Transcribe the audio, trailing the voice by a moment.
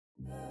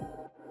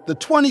The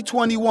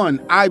 2021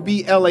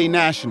 IBLA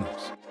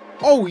Nationals.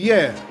 Oh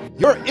yeah,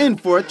 you're in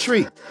for a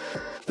treat.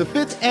 The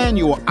 5th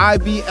annual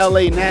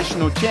IBLA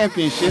National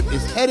Championship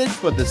is headed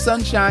for the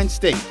Sunshine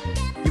State.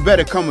 You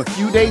better come a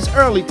few days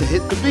early to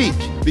hit the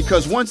beach,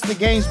 because once the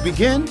games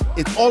begin,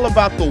 it's all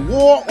about the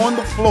war on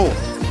the floor.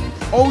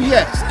 Oh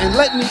yes, and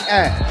let me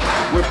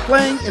add, we're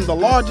playing in the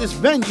largest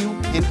venue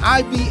in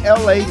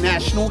IBLA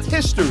national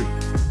history,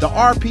 the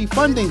RP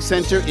Funding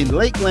Center in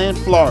Lakeland,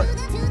 Florida.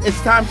 It's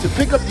time to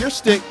pick up your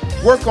stick,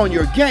 work on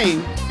your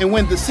game, and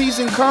when the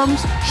season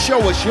comes, show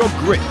us your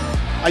grit.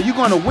 Are you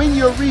going to win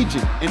your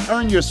region and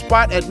earn your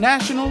spot at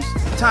Nationals?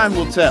 Time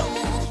will tell.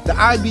 The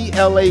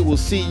IBLA will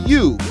see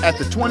you at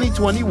the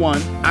 2021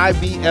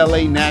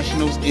 IBLA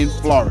Nationals in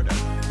Florida.